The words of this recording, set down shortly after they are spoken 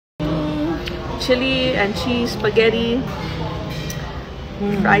chili and cheese spaghetti,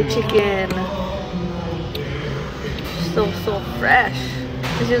 fried chicken. So fresh.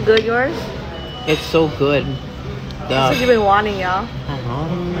 Is it good, yours? It's so good. That's what you've been wanting, y'all.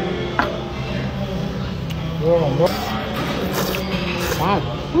 Wow.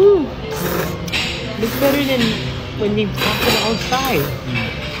 Ooh. It's better than when you pack it outside.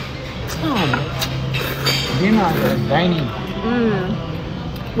 Dinner, dining.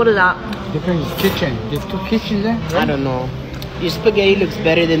 What is that? Different kitchen. There's two kitchens there. Right? I don't know. Your spaghetti looks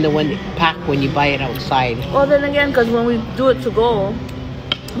better than the one packed when you buy it outside. Well, then again, because when we do it to go,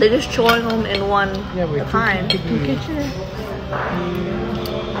 they're just throwing them in one time. The kitchen is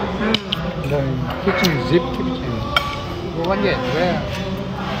zip kitchen. The one yet, where?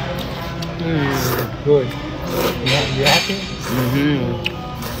 Good. You happy?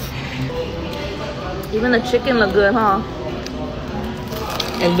 Even the chicken look good, huh?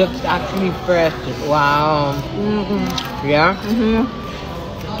 It looks actually fresh. Wow. Yeah?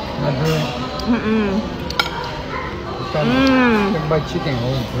 Can buy chicken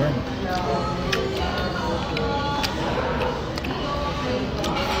home, right?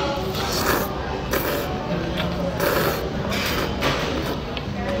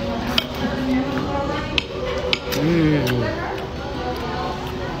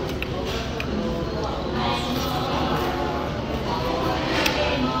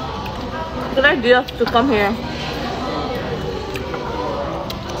 Good idea to come here.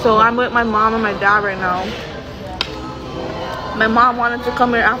 So I'm with my mom and my dad right now. My mom wanted to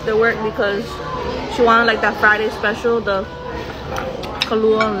come here after work because she wanted like that Friday special, the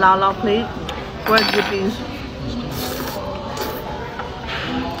Kahlua and Lala plate. Where's Jippy's?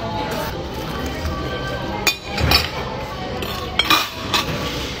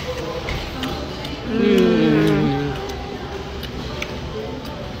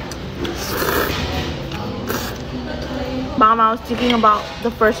 Mom, I was thinking about the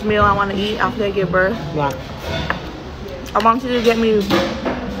first meal I want to eat after I give birth. What? I want you to get me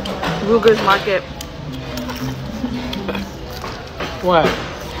Ruger's Market. What?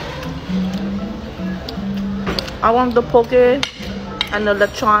 I want the poke and the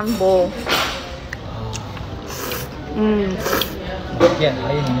lechon bowl. Yeah, I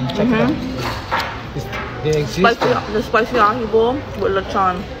check it out. They exist. The spicy ahi bowl with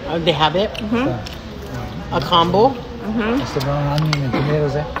lechon. They have it? A combo? It's the brown onion and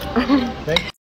tomatoes there. Right?